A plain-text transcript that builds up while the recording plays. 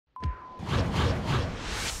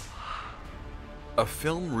A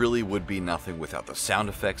film really would be nothing without the sound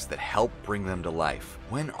effects that help bring them to life.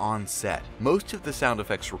 When on set, most of the sound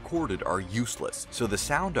effects recorded are useless, so the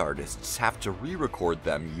sound artists have to re-record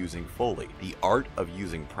them using foley, the art of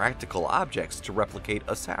using practical objects to replicate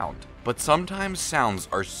a sound. But sometimes sounds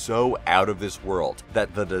are so out of this world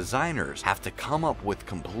that the designers have to come up with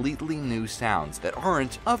completely new sounds that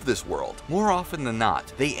aren't of this world. More often than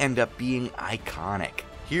not, they end up being iconic.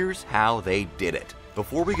 Here's how they did it.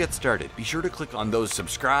 Before we get started, be sure to click on those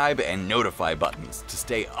subscribe and notify buttons to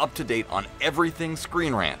stay up to date on everything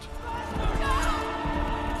Screen Rant.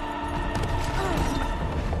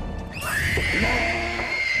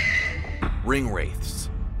 Ringwraiths.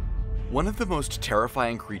 One of the most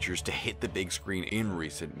terrifying creatures to hit the big screen in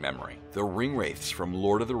recent memory. The ringwraiths from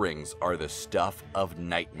Lord of the Rings are the stuff of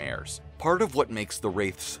nightmares. Part of what makes the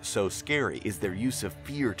wraiths so scary is their use of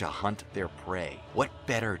fear to hunt their prey. What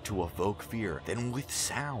better to evoke fear than with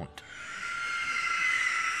sound?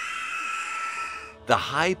 The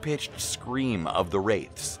high-pitched scream of the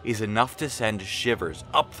wraiths is enough to send shivers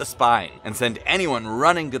up the spine and send anyone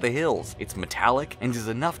running to the hills. It's metallic and is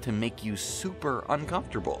enough to make you super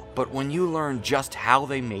uncomfortable. But when you learn just how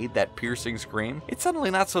they made that piercing scream, it's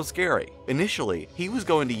suddenly not so scary. Initially, he was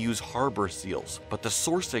going to use harbor seals, but the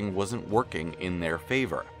sourcing wasn't working in their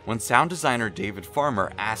favor. When sound designer David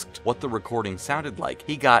Farmer asked what the recording sounded like,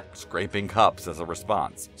 he got scraping cups as a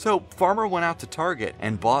response. So Farmer went out to Target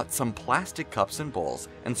and bought some plastic cups and bowls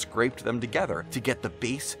and scraped them together to get the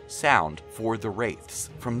bass sound for the wraiths.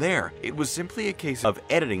 From there, it was simply a case of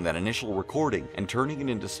editing that initial recording and turning it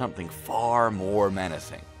into something far more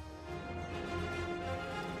menacing.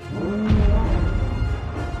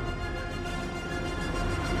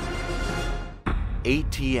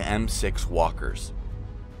 AT-M6 walkers.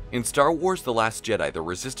 In Star Wars: The Last Jedi, the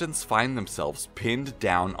Resistance find themselves pinned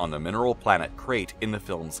down on the mineral planet Crate in the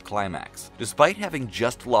film's climax. Despite having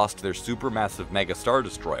just lost their supermassive Mega Star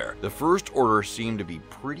Destroyer, the First Order seem to be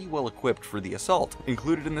pretty well equipped for the assault.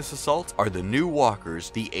 Included in this assault are the new walkers,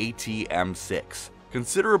 the AT-M6.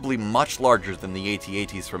 Considerably much larger than the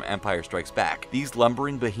AT-ATs from Empire Strikes Back, these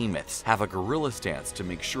lumbering behemoths have a guerrilla stance to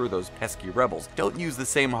make sure those pesky rebels don't use the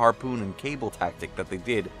same harpoon and cable tactic that they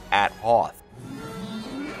did at Hoth.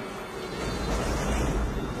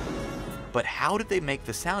 But how did they make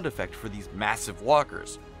the sound effect for these massive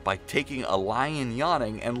walkers? By taking a lion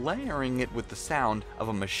yawning and layering it with the sound of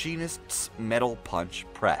a machinist's metal punch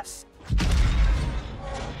press.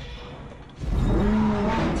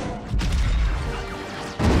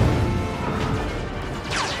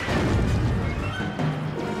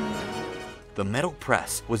 The metal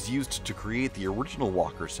press was used to create the original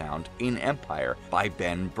walker sound in Empire by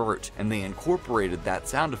Ben Burtt, and they incorporated that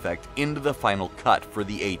sound effect into the final cut for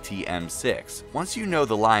the AT-M6. Once you know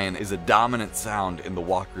the lion is a dominant sound in the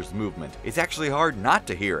walker's movement, it's actually hard not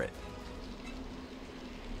to hear it.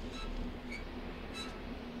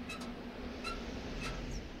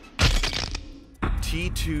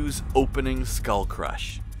 T2's opening skull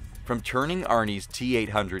crush. From turning Arnie's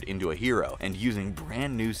T-800 into a hero and using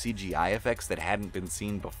brand new CGI effects that hadn't been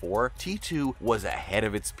seen before, T2 was ahead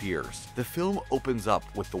of its peers. The film opens up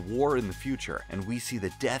with the war in the future, and we see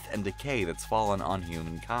the death and decay that's fallen on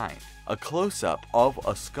humankind. A close-up of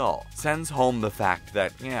a skull sends home the fact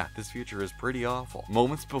that, yeah, this future is pretty awful.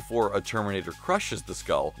 Moments before a Terminator crushes the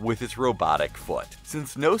skull with its robotic foot.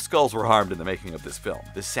 Since no skulls were harmed in the making of this film,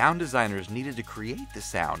 the sound designers needed to create the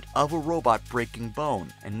sound of a robot breaking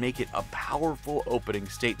bone and make it a powerful opening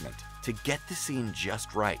statement. To get the scene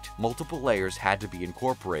just right, multiple layers had to be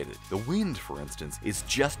incorporated. The wind, for instance, is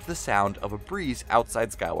just the sound of a breeze outside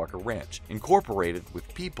Skywalker Ranch, incorporated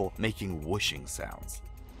with people making whooshing sounds.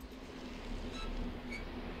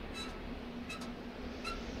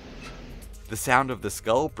 The sound of the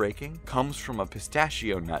skull breaking comes from a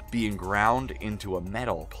pistachio nut being ground into a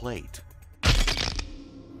metal plate.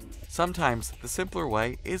 Sometimes the simpler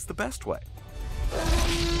way is the best way.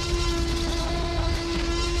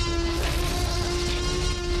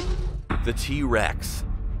 The T-Rex.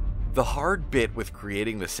 The hard bit with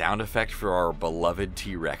creating the sound effect for our beloved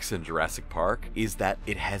T-Rex in Jurassic Park is that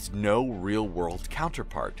it has no real-world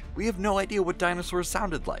counterpart. We have no idea what dinosaurs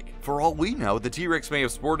sounded like. For all we know, the T-Rex may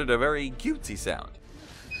have sported a very cutesy sound.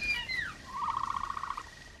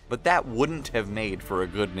 But that wouldn't have made for a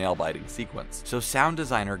good nail-biting sequence. So sound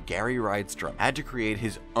designer Gary Rydstrom had to create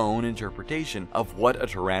his own interpretation of what a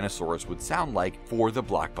Tyrannosaurus would sound like for the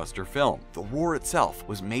blockbuster film. The roar itself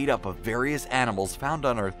was made up of various animals found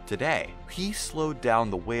on Earth today. He slowed down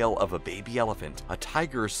the wail of a baby elephant, a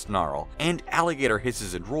tiger's snarl, and alligator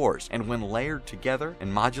hisses and roars, and when layered together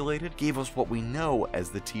and modulated, gave us what we know as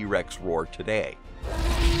the T-Rex roar today.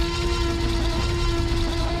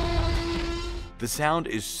 The sound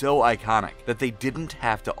is so iconic that they didn't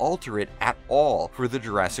have to alter it at all for the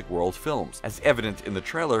Jurassic World films, as evident in the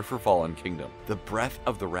trailer for Fallen Kingdom. The breath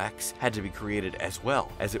of the Rex had to be created as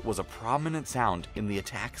well, as it was a prominent sound in the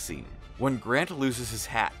attack scene. When Grant loses his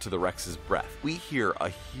hat to the Rex's breath, we hear a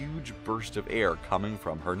huge burst of air coming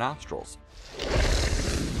from her nostrils.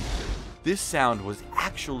 This sound was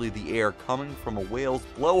actually the air coming from a whale's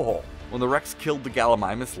blowhole. When the Rex killed the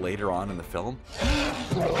Gallimimus later on in the film,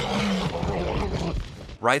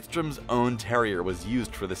 Rydstrom's own terrier was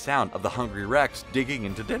used for the sound of the hungry Rex digging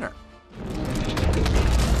into dinner.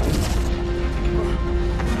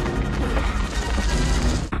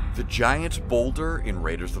 The giant boulder in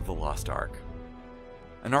Raiders of the Lost Ark.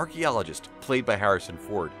 An archaeologist, played by Harrison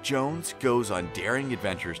Ford, Jones goes on daring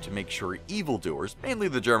adventures to make sure evildoers, mainly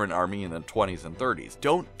the German army in the 20s and 30s,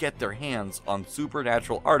 don't get their hands on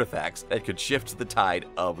supernatural artifacts that could shift the tide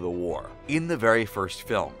of the war. In the very first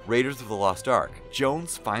film, Raiders of the Lost Ark,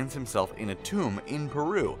 Jones finds himself in a tomb in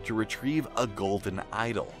Peru to retrieve a golden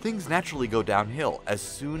idol. Things naturally go downhill as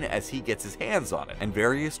soon as he gets his hands on it, and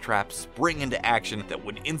various traps spring into action that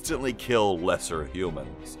would instantly kill lesser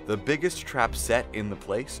humans. The biggest trap set in the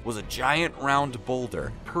place was a giant round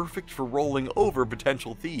boulder, perfect for rolling over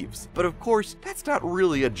potential thieves. But of course, that's not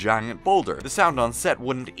really a giant boulder. The sound on set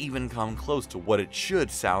wouldn't even come close to what it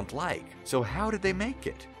should sound like. So how did they make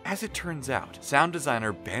it? As it turns out, sound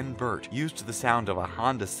designer Ben Burtt used the sound of a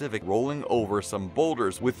Honda Civic rolling over some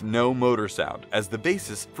boulders with no motor sound as the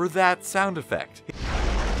basis for that sound effect.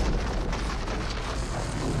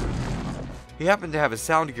 He happened to have his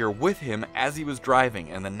sound gear with him as he was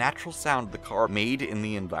driving, and the natural sound the car made in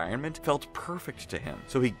the environment felt perfect to him.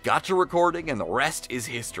 So he got to recording, and the rest is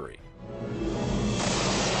history.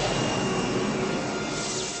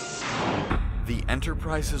 The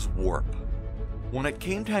Enterprise's warp. When it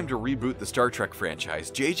came time to reboot the Star Trek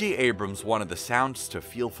franchise, J.J. Abrams wanted the sounds to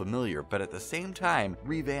feel familiar, but at the same time,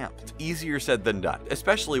 revamped. Easier said than done,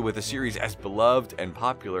 especially with a series as beloved and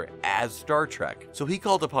popular as Star Trek. So he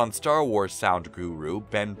called upon Star Wars sound guru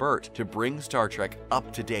Ben Burtt to bring Star Trek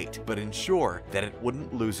up to date, but ensure that it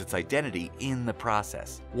wouldn't lose its identity in the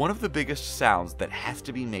process. One of the biggest sounds that has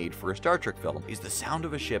to be made for a Star Trek film is the sound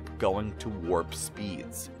of a ship going to warp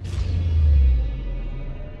speeds.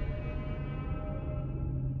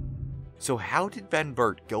 So how did Ben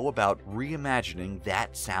Burtt go about reimagining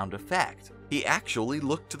that sound effect? He actually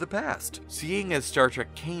looked to the past. Seeing as Star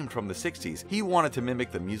Trek came from the 60s, he wanted to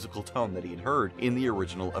mimic the musical tone that he had heard in the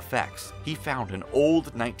original effects. He found an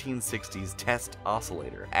old 1960s test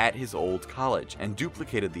oscillator at his old college and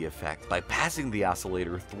duplicated the effect by passing the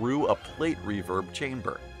oscillator through a plate reverb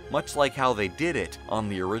chamber, much like how they did it on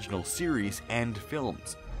the original series and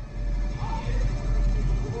films.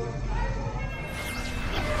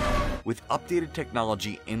 With updated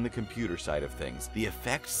technology in the computer side of things, the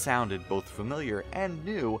effect sounded both familiar and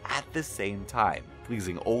new at the same time,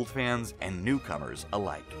 pleasing old fans and newcomers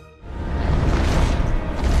alike.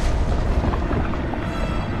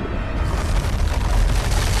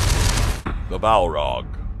 The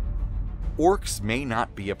Balrog. Orcs may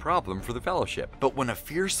not be a problem for the Fellowship, but when a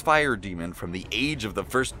fierce fire demon from the age of the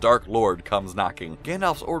first Dark Lord comes knocking,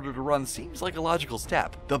 Gandalf's order to run seems like a logical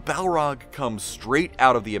step. The Balrog comes straight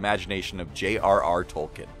out of the imagination of J.R.R.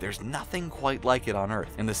 Tolkien. There's nothing quite like it on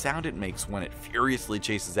Earth, and the sound it makes when it furiously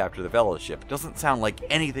chases after the Fellowship doesn't sound like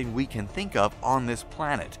anything we can think of on this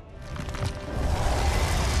planet.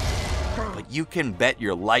 But you can bet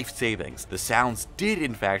your life savings the sounds did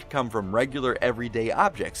in fact come from regular everyday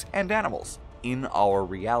objects and animals in our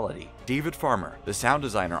reality. David Farmer, the sound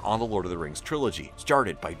designer on the Lord of the Rings trilogy,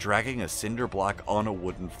 started by dragging a cinder block on a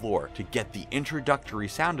wooden floor to get the introductory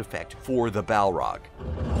sound effect for the Balrog.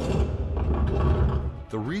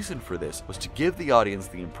 The reason for this was to give the audience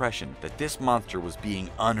the impression that this monster was being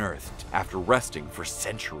unearthed after resting for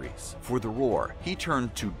centuries. For the roar, he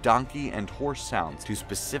turned to donkey and horse sounds to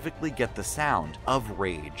specifically get the sound of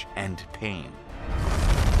rage and pain.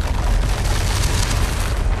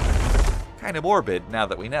 Kinda morbid now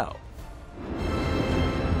that we know.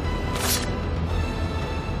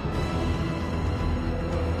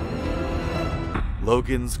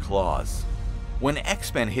 Logan's claws. When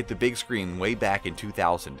X-Men hit the big screen way back in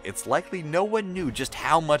 2000, it's likely no one knew just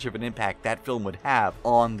how much of an impact that film would have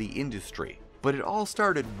on the industry. But it all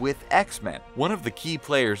started with X-Men. One of the key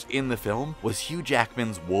players in the film was Hugh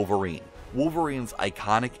Jackman's Wolverine. Wolverine's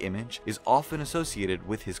iconic image is often associated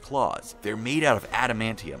with his claws. They're made out of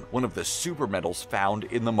adamantium, one of the super metals found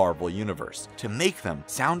in the Marvel Universe. To make them,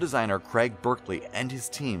 sound designer Craig Berkeley and his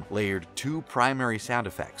team layered two primary sound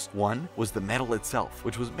effects. One was the metal itself,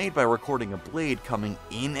 which was made by recording a blade coming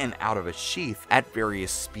in and out of a sheath at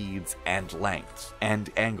various speeds and lengths and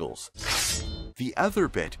angles. The other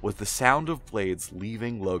bit was the sound of blades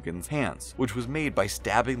leaving Logan's hands, which was made by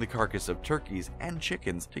stabbing the carcass of turkeys and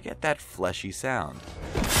chickens to get that fleshy sound.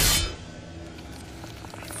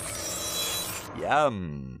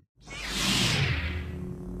 Yum.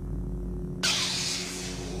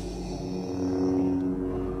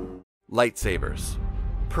 Lightsabers.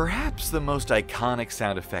 Perhaps the most iconic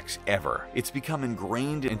sound effects ever. It's become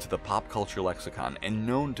ingrained into the pop culture lexicon and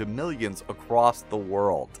known to millions across the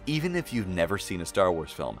world. Even if you've never seen a Star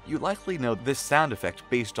Wars film, you likely know this sound effect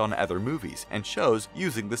based on other movies and shows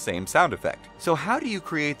using the same sound effect. So how do you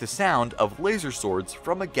create the sound of laser swords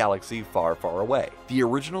from a galaxy far, far away? The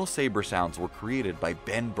original saber sounds were created by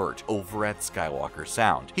Ben Burt over at Skywalker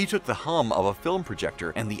Sound. He took the hum of a film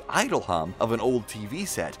projector and the idle hum of an old TV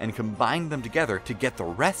set and combined them together to get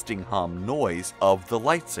the resting hum noise of the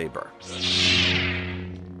lightsaber.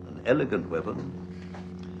 An elegant weapon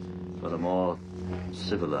for a more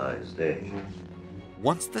civilized age.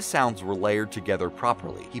 Once the sounds were layered together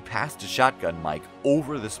properly, he passed a shotgun mic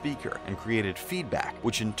over the speaker and created feedback,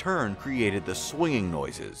 which in turn created the swinging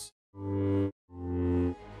noises.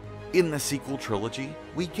 In the sequel trilogy,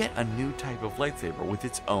 we get a new type of lightsaber with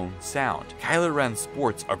its own sound. Kylo Ren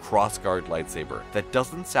sports a crossguard lightsaber that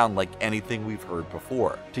doesn't sound like anything we've heard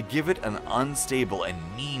before, to give it an unstable and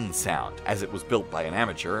mean sound, as it was built by an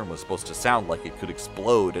amateur and was supposed to sound like it could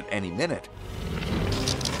explode at any minute.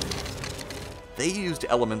 They used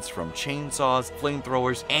elements from chainsaws,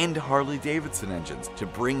 flamethrowers, and Harley-Davidson engines to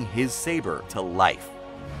bring his saber to life.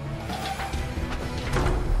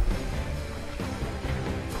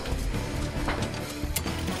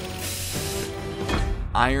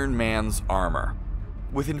 Iron Man's armor.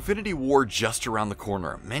 With Infinity War just around the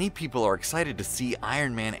corner, many people are excited to see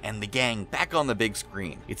Iron Man and the gang back on the big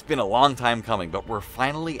screen. It's been a long time coming, but we're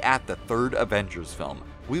finally at the third Avengers film.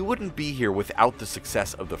 We wouldn't be here without the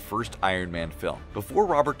success of the first Iron Man film. Before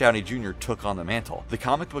Robert Downey Jr. took on the mantle, the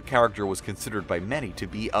comic book character was considered by many to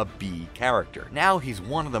be a B character. Now he's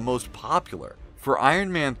one of the most popular. For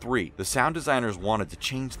Iron Man 3, the sound designers wanted to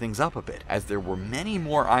change things up a bit, as there were many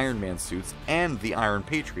more Iron Man suits and the Iron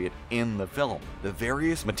Patriot in the film. The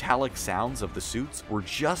various metallic sounds of the suits were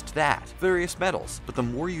just that, various metals, but the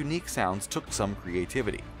more unique sounds took some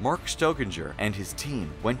creativity. Mark Stokinger and his team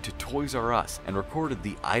went to Toys R Us and recorded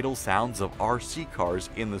the idle sounds of RC cars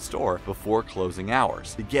in the store before closing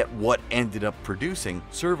hours, to get what ended up producing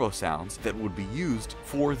servo sounds that would be used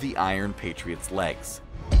for the Iron Patriot's legs.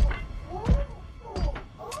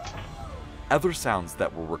 Other sounds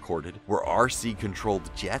that were recorded were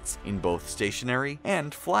RC-controlled jets in both stationary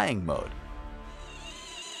and flying mode.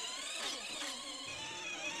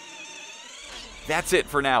 That's it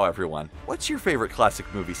for now, everyone. What's your favorite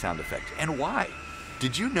classic movie sound effect, and why?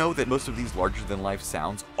 Did you know that most of these larger-than-life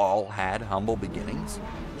sounds all had humble beginnings?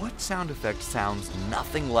 What sound effect sounds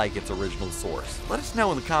nothing like its original source? Let us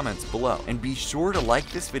know in the comments below, and be sure to like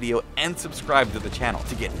this video and subscribe to the channel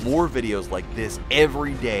to get more videos like this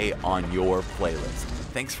every day on your playlist.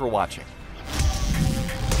 Thanks for watching.